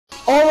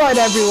Alright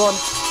everyone,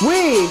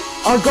 we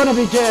are gonna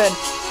be doing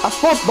a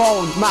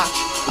football match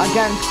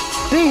against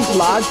these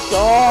lads.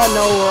 Oh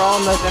no, we're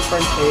on a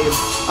different team.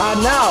 And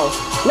now,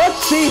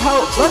 let's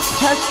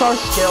test our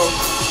skills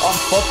on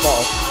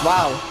football.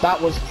 Wow, that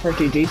was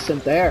pretty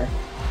decent there.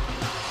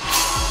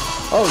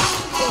 Oh,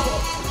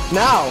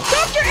 now,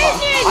 Dr.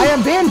 Onion! I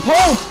am being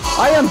pulled!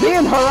 I am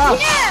being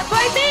harassed! Yeah,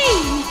 by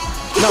me!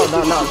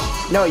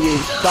 No, you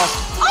stop.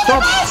 Oh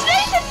Stop. my god, it's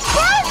Nathan's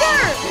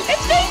burger!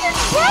 It's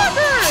Nathan's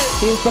burger!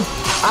 He's the...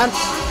 and...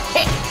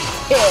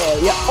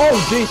 yeah, oh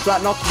jeez,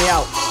 that knocked me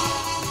out.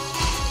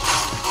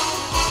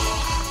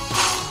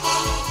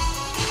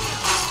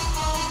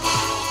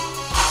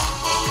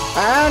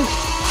 And...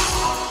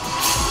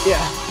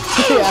 yeah.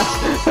 Yes,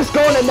 it's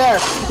going in there.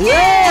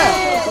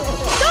 Yeah!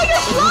 No,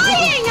 you're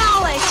flying,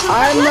 Alex!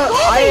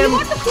 You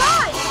want to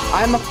fly!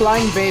 I'm a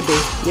flying baby.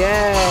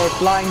 Yeah,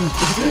 flying...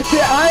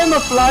 yeah, I am a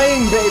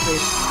flying baby.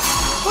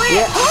 Wait,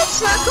 Yeah. hold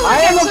circle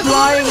I am against a the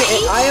flying...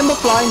 body. I am a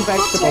flying Hold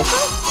vegetable.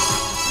 circle.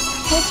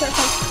 Hold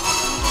circle.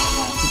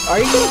 Are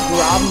you gonna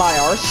grab my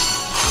arse?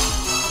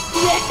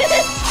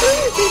 Yes!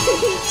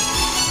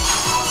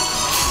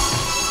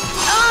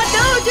 Oh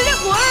no, it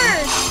didn't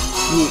work!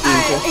 You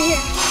Alright, eater.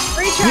 here.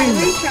 Retry.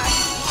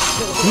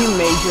 You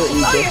major Oh,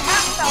 eater. your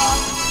hat fell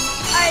off.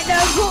 Alright,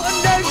 now go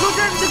down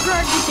to the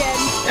ground again.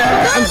 I'm Go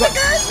down to the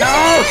ground No!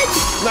 again!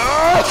 No!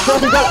 Go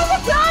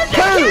down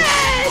Two!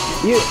 again!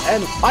 You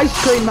ice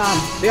cream man.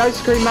 The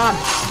ice cream man.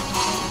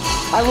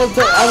 I will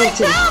do Alex,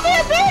 everything. help me!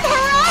 I'm being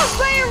harassed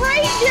by a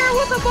reindeer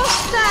with a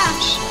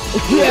mustache!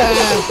 Yeah!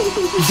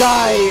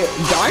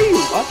 Die!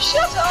 What?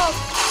 Shut up!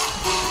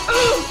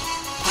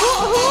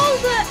 Hold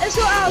it!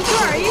 So, Alex,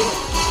 where are you?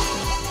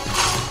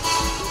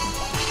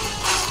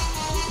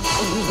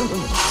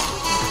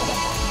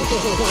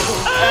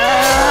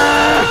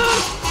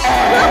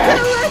 I'm not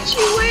gonna let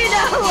you win,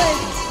 Alex!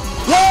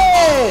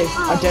 Yay!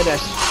 I did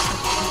it.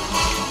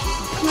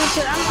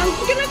 Listen, I'm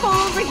gonna go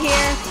over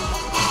here.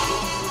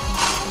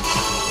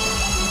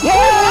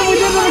 Yeah! We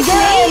did it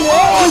again!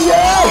 Oh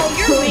yeah! Oh,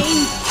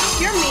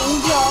 you're mean,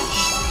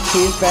 Josh.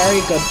 He's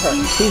very good.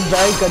 He's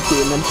very good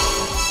human.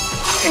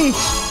 We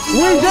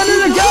did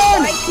it He again!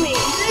 doesn't like me.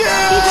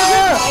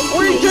 Yeah!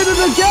 We did it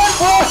again!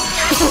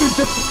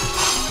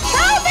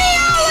 Help me,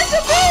 Alex!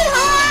 I'm being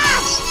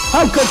harassed!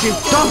 How could you?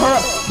 Don't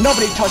hurt!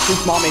 Nobody touches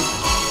mommy.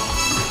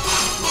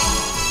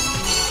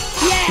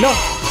 Yeah! No,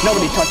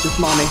 nobody touches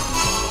mommy.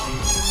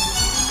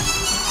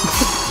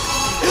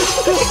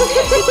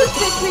 He just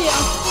picked me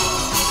up.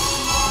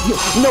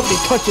 Nobody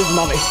touches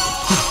mommy.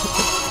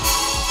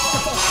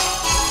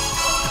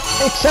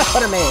 Except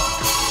for me.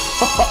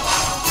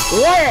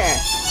 Yeah!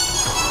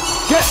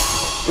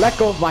 Let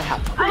go of my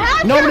hat. I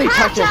have Nobody your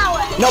hat, touches.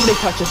 Alex. Nobody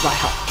touches my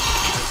hat.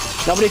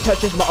 Nobody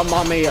touches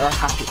mommy or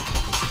happy.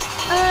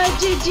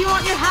 Do you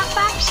want your hat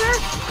back, sir?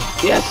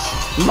 Yes,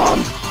 mom.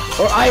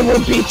 Or I will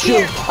beat you.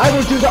 Here. I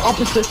will do the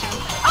opposite.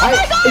 my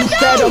God,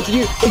 instead no! of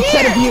you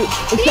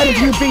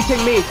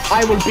beating me,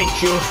 I will beat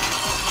you.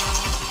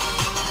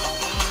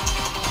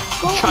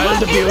 Well, Child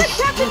what, abuse. Is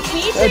it Captain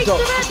Phoenix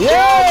Adult- to that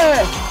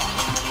Yeah!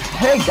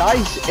 Hey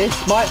guys, it's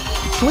my...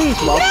 Please,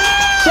 love. No!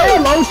 Say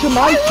hello to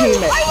my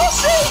teammate. I will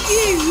save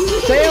you!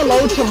 Say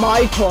hello to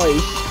my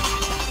toys.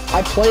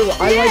 I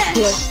like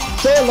playing.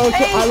 Say hello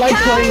to... I like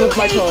playing with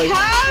my toys.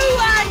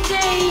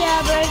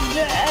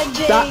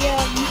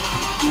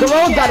 The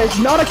road, that is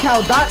not a cow.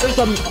 That is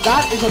a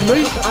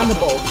moose and a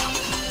bull.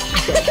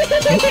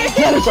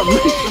 That is a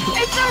moose.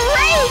 It's a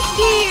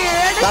reindeer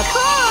and a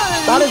car!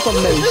 That is a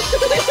moose.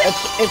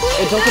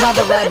 It doesn't have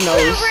a red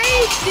nose. It's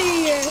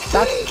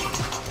a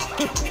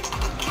reindeer!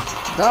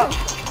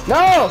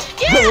 No!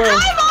 Yeah,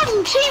 I'm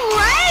on Team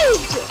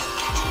Red!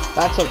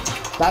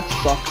 That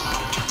sucks.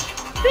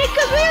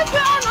 Because we have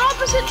been on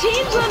opposite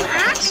teams on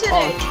accident.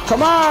 Oh,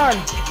 come on!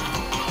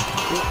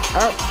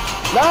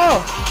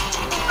 No!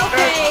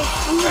 Okay,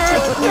 I'm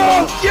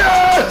No!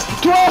 Yeah!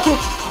 Throw!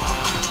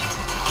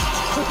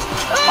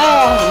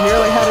 Oh,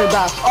 nearly had her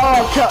back.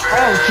 Oh,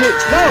 shit.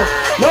 No!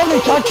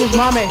 Nobody touches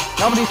mommy.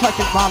 Nobody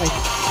touches mommy.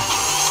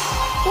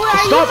 Well,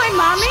 are you my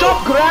mommy?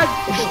 Stop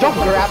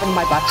grabbing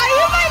my butt. Are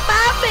you my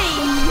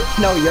mommy?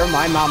 No, you're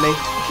my mommy.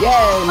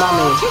 Yay,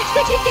 mommy.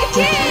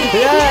 Yeah!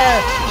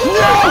 Yeah!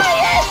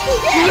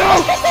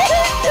 No!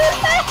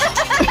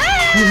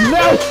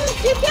 No!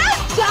 You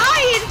can't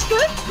die in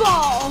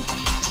football!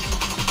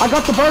 I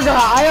got the burger.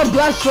 I am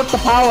blessed with the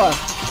power.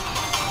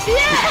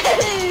 Yes!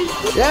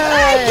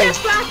 Yay! Get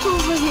back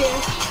over here!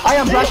 I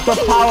am blessed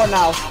with power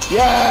now.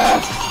 Yeah!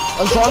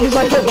 As long as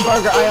I get the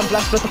burger, I am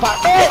blessed with the power.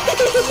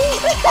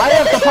 I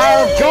have the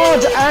power of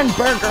God and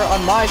burger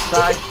on my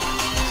side.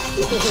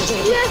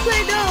 Yes,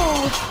 I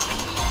know!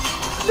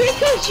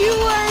 Because you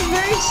are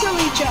very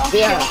silly, Josh.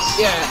 Yeah, Yes.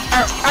 yeah.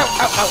 Ow, ow,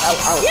 ow, ow, ow,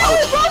 ow, Yeah, ow.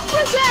 we both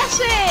possess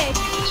it!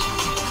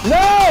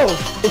 No!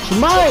 It's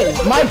mine!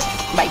 My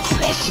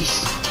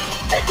precious.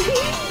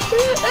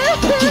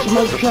 That is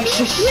my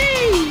precious.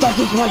 Yay! That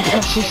is my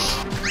precious.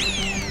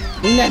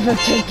 Never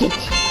take it.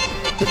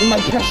 It's my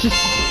precious.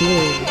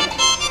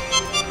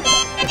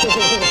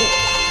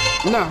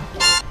 No.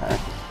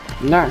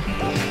 No.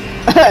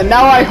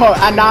 Now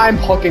I'm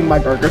hooking my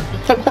burger.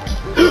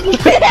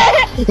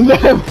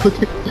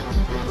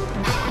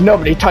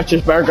 Nobody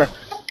touches burger.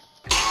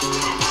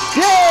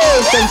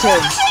 Yay, Simpson!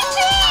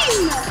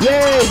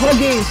 Yay,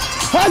 huggies!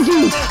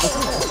 Huggies!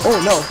 Oh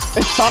no,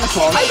 it's Santa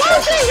Claus.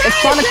 It's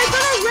Santa.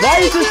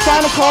 Why is this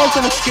Santa Claus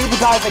in a scuba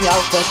diving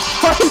outfit?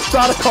 Why is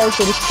Santa Claus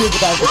in a scuba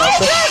diving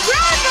outfit?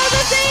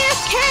 Grandmother's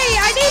AFK.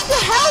 I need to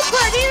help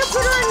her. I need to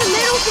put her in the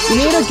middle. You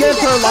need to give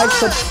her life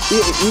support.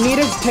 You need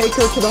to take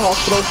her to the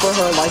hospital for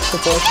her life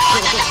support.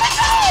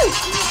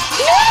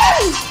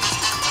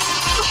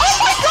 Oh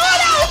my god,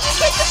 Alex, you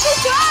kicked it so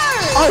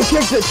far! I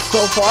kicked it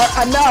so far,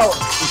 and now...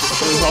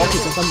 Yes, we're all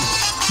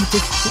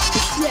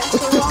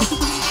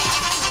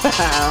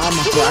I'm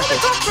a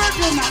bracket.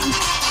 Burger Man.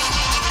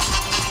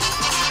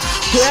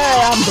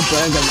 Yeah, I'm the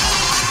Burger Man.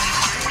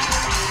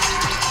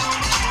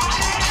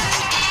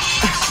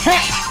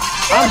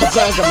 I'm the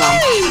Burger Man.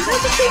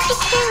 That's a piece of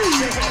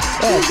food.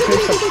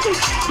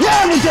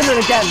 Yeah, we did it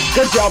again.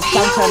 Good job,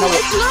 Santa. No,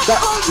 it's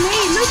not called me.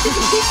 Look, there's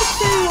a piece of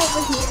food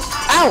over here.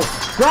 Ow!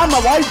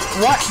 Grandma, why?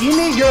 What? You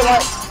need your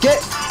life.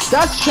 Get.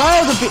 That's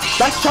child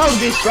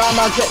abuse,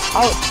 Grandma.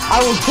 I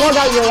will plug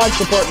out your life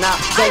support now.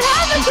 I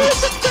have a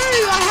piece of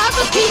food. I have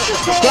a piece of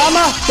food.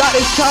 Grandma, that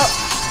is child.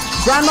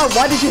 Grandma,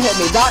 why did you hit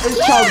me? That is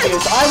child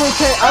abuse. I will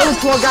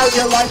plug out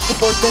your life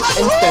support this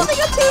instant. I'm holding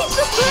a piece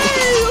of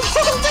food. I'm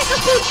holding a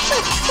piece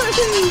of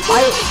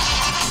food.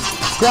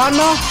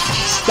 Grandma,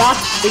 that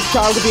is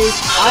child abuse.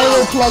 I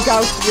will plug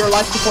out your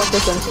life support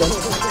this instant.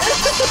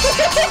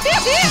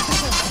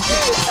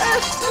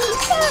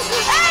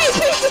 Hey,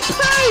 piece of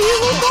food. You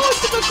will go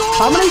to the goal.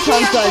 How many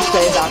times did I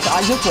say that?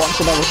 I just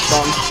wanted a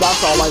response.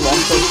 That's all I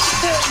wanted.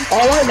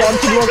 All I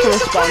wanted was a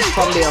response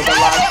from the other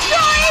lad.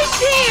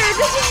 Here,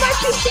 this is my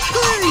piece of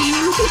food.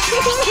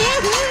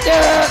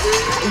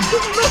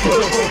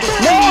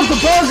 No, the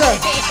burger.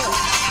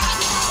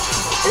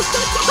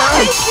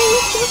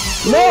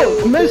 No,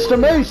 Mr.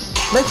 Moose.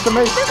 Mr.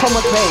 Moose, come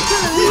with me.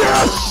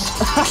 Yes.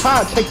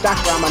 Take that,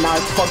 Grandma. Now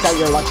fuck out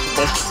your life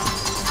support.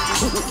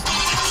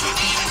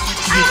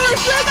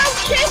 Alice, look, I'm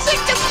kissing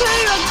the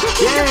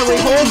poo. Yeah, we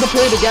hold the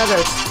poo together.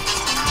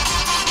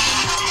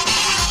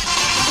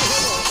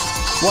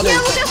 What is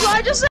well, guess what?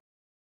 I just said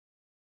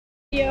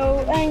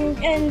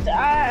and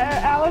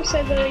Alex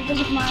said that he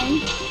doesn't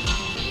mind.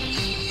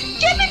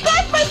 Give me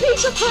back my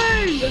piece of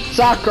poo.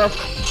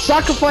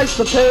 Sacrifice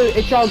the poo.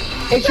 It shall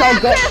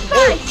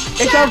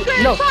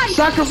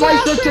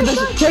sacrifice it to the.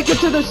 Take it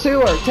to the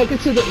sewer. Take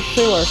it to the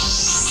sewer.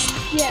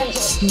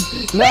 Yes.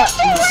 No.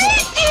 Mr.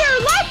 Reindeer,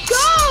 let go.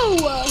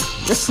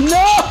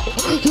 No!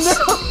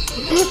 Mr.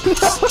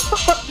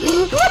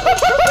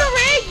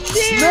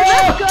 Reindeer, No!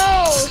 let go!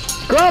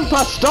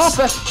 Grandpa, stop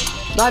it!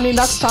 I mean,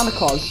 that's Santa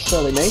Claus,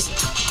 silly me. No,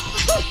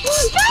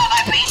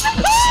 my piece of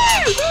poo!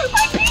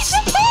 My piece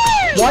of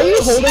poo! Why are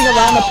you holding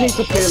around a piece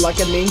of poo like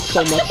it means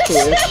so much to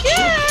you?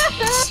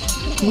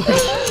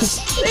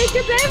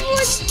 Because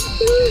everyone's...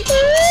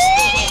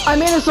 I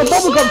mean, it's a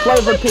bubblegum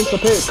flavored piece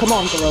of poo. Come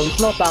on, Jerome, it's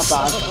not that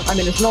bad. I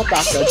mean, it's not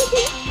that good.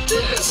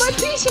 My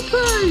piece of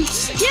poo!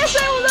 Yes,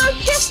 I will now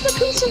kiss the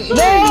piece of poo!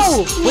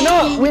 No!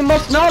 We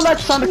must not let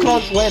Santa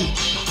Claus win.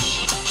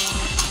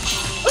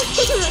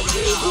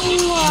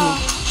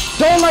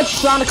 Don't let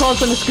Santa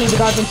Claus in the scuba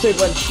diving suit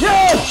win.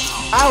 Yes!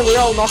 Ow, we're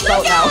all knocked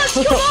out now. Alex,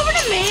 come over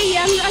to me.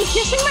 I'm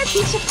kissing my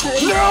piece of poo.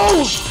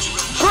 No!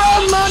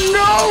 Grandma,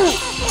 no!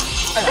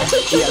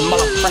 Yeah,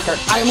 motherfucker.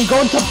 I am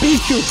going to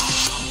beat you.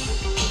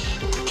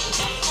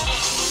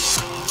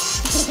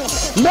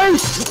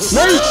 Moose!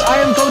 Moose! I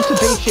am going to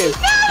beat you. No,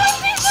 my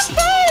piece of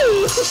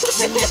poo!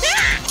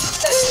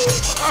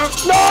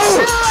 No!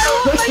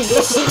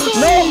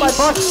 No, my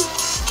butt!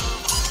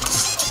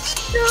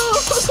 No,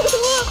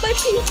 my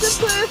piece of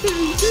poo!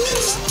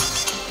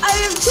 I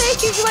am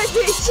taking my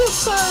piece of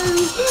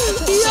poo!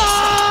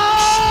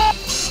 Yeah!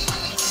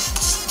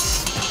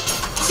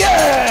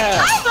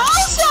 Yeah! I'm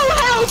also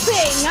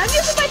helping! I'm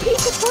using my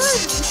piece of poo!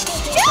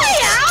 Yeah, I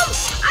am!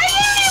 I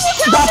literally was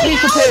helping That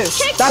piece of Alex poo!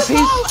 kick That the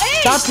ball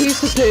in!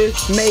 piece of poo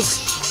makes...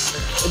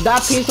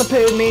 That piece of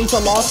poo means a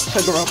loss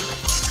to Group.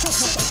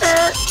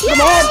 Yeah,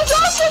 Come on! I was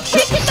also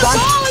kicking the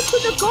ball into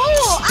the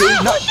goal! See, Oh,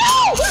 no-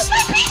 no!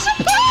 My piece of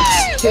poo!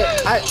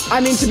 I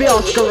mean, to be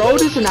honest,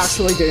 Garode isn't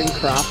actually doing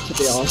crap, to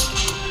be honest.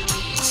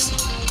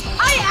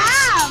 I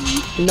am!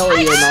 No,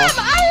 you're not. I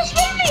was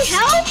literally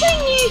helping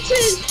you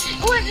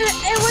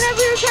whenever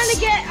we were trying to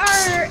get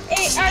our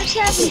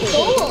 7th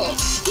goal.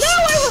 No, I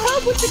will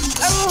help with the...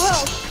 I will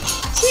help.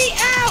 See,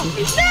 ow!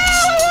 No, I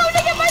want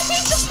to get my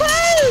piece of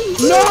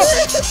poo! No!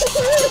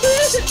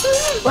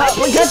 Well,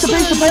 we get the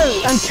piece of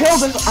poo and kill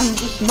this and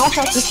just knock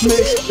out this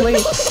moose,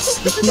 please.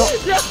 Just not...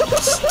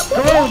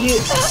 Garode,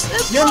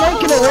 you're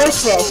making it worse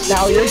for us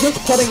now. You're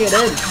just putting it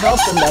in,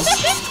 helping them.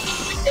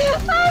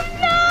 Oh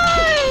no!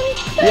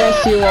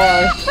 Yes, you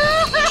are.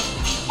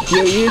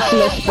 You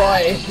useless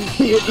boy.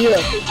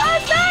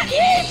 I'm not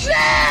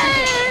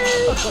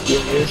useless! You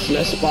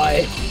useless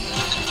boy.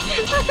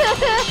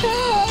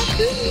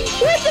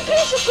 Where's the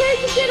piece of poo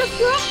you did a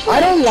flop? I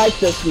don't like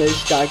this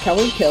moose guy. Can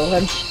we kill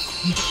him?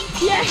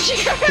 Yeah,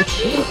 sure.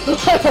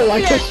 I don't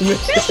like this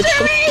moose. Mr.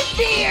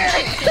 Reindeer!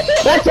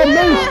 That's a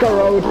moose,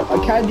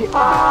 Garode. Can you?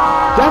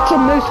 That's a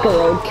moose,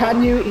 Garode.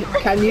 Can you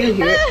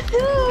hear it?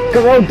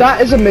 Garode,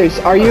 that is a moose.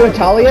 Are you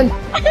Italian? No,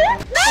 I'm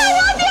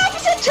on the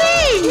opposite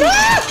team!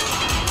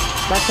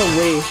 That's a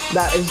we.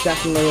 That is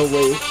definitely a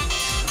we.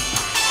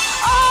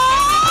 Oh,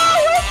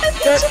 where's the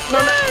pizza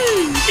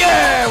food?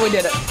 Yeah, we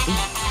did it.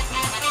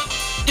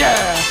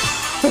 Yeah.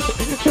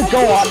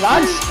 Go on,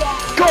 lads.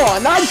 Go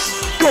on, lads.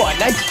 Go on,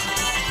 lads.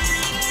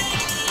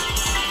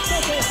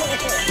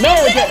 No,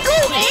 it did. Go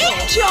in,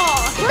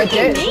 Josh! It Look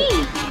did. at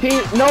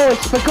me! No,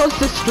 it's because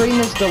the stream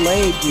is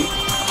delayed. You.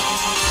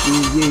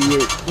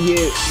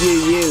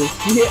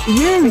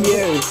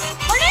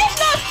 My name's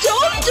not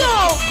Dum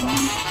Dum!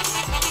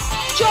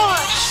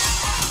 Josh!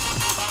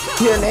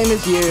 Your name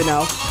is you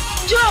now.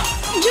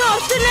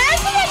 Josh, the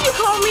next time you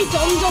call me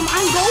Dum Dum,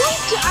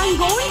 I'm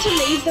going to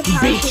leave the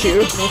party. Beat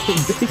you.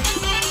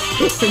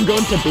 I'm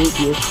going to beat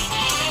you.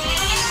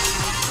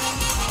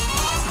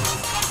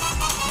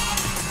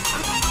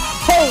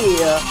 Hey,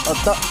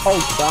 oh,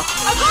 fuck.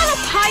 I got a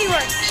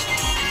pirate!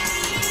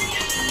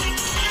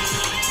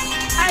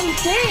 I'm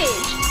dead!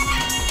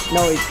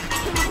 No, he's...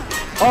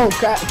 Oh,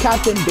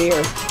 Captain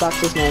Beer. That's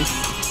his name.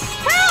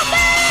 Help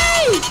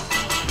me!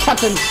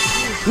 Captain...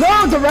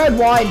 No, the red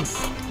wine!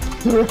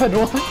 The red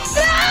wine.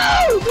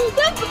 No!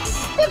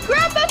 The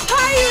grandma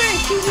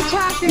pirate is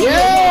attacking me!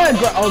 Yeah!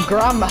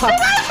 Grandma. The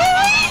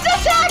referee's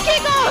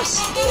attacking us!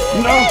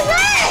 No.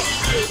 Ref!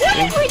 What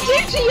did we do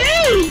to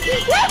you?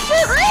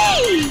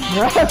 Referee!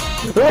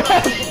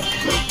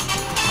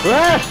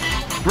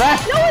 Ref!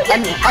 No,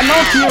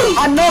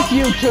 Enough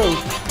you two!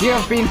 You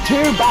have been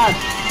too bad!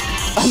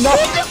 He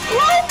just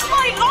broke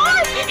my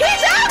arm!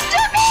 He's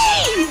after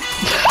me!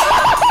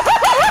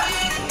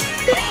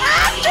 He's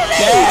after me!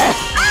 Yeah.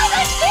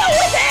 Let's deal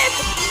with him!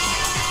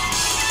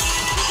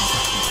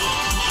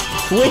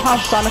 We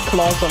have Santa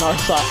Claus on our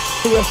side.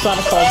 We have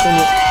Santa Claus in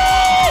it.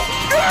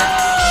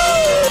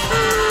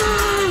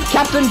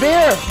 Captain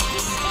Beer!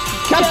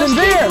 Captain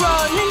Beer!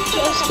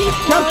 Just keep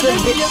Captain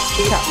running, Beer! just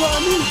keep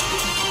running.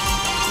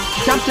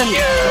 Captain!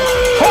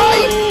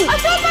 I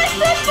got my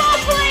football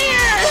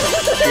player!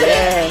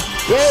 Yeah!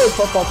 Yay,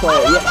 football I player!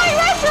 want Yeah. my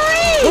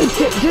referee!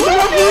 Did the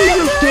referee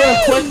just do a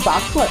quick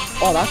backflip?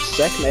 Oh, that's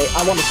sick, mate.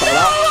 I want to try I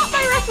that. want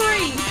my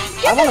referee!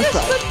 I Give want me to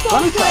this try. football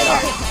Let me try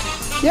player!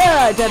 that.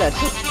 Yeah, I did it.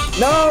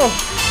 No,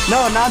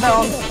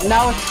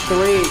 now it's 3.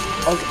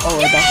 Okay, oh,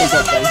 Yes, that's a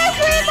I'm good my thing.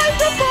 referee and my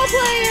football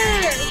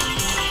player!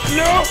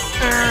 No!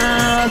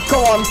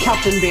 Go on,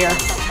 Captain Beer.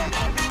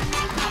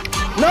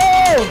 No!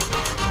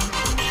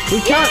 We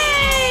can't.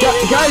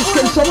 Guys,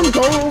 can someone go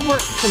over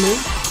to me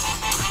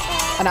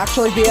and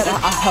actually be a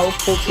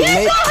helpful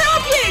teammate? Yes, I'll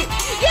help you!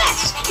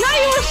 Yes! Now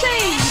you were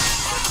saying!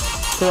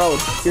 Bro,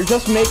 you're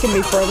just making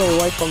me further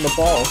away from the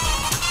ball.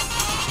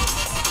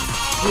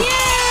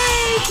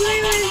 Yay!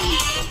 Clearly!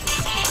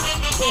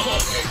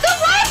 The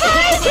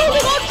referee is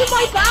holding on to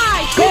my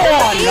bag! Go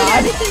on, He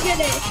lad. doesn't need anything in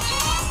it!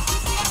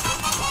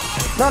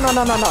 No.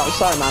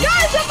 Sorry, man.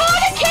 Guys, I'm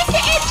gonna kick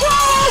it into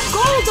our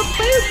goal, the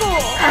blue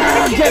ball!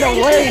 Get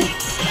away!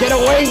 Get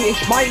away!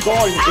 It's my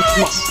goal!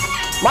 It's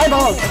my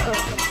ball!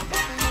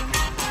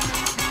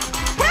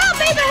 Help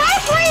me! The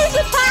referee is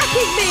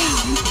attacking me!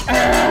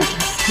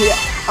 Yeah,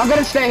 I'm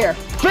gonna stay here.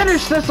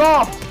 Finish this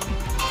off!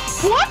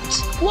 What?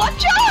 What,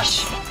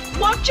 Josh?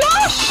 What,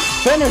 Josh?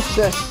 Finish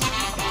this!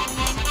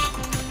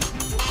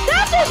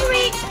 That doesn't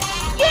mean...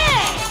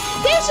 Yeah!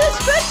 This is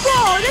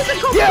football! This is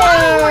called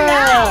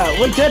Yeah!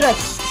 We did it!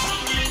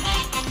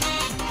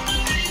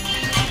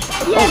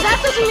 Yeah, that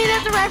doesn't mean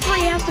that the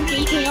referee has to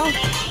beat me up.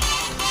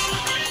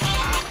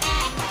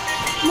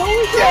 No,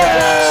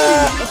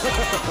 we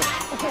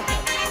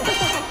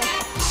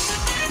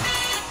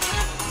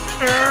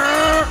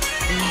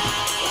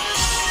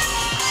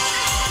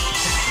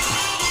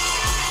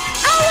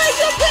Alex,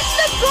 I'm putting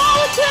the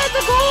ball to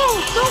the goal!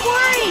 Don't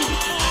worry!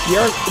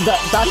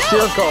 That's No.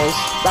 your goals.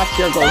 That's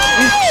your goals.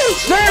 No.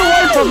 Stay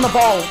away from the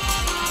ball!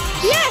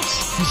 Yes!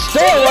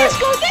 Stay away! Let's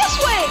go this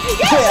way!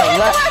 Yes, Yeah,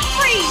 and the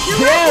referee! The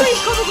Yes.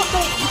 referee's coming up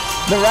me!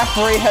 The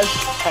referee has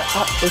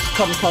is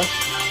concussed.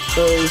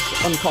 So he's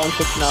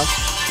unconscious now.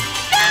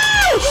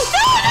 No!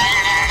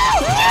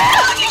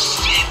 No, you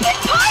stupid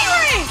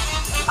pirate!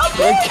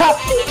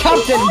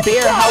 Captain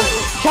Beer,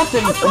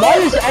 Captain, why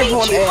is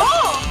everyone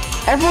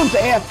everyone's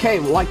AFK?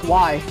 Like,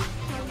 why?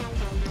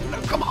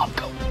 Come on,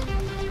 go.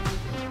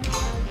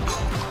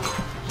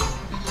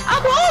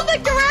 I'm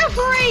holding the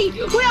referee!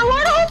 Wait, I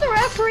want to hold the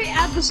referee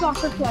and the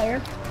soccer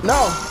player.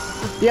 No.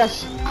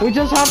 Yes. We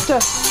just have.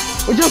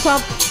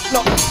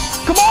 No.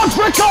 Come on,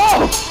 frick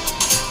off!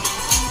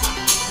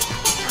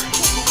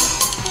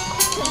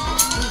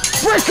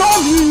 Frick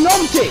off, you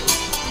numpty!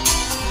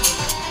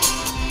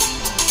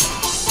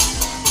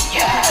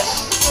 Yes!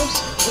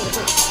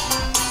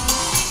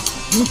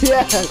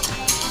 Yes!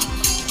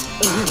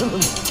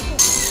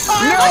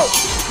 No!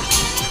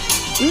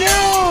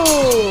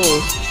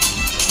 No!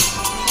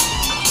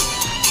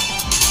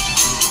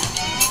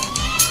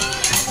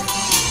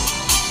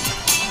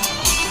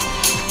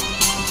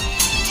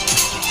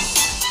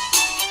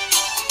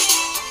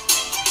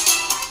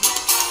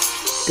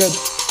 Good.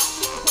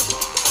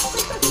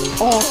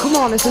 Oh, come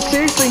on, is it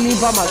seriously me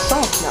by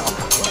myself now?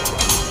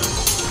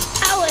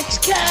 Alex,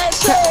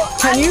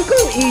 Can you go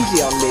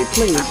easy on me,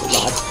 please,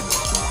 lad?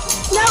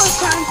 Now it's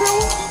time for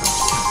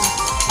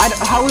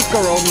How is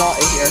Garol not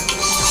in here?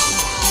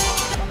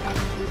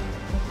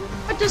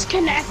 I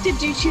disconnected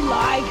due to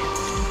lag.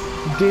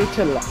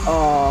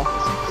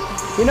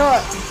 You know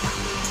what?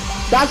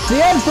 That's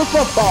the end for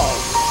football.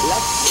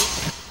 Let's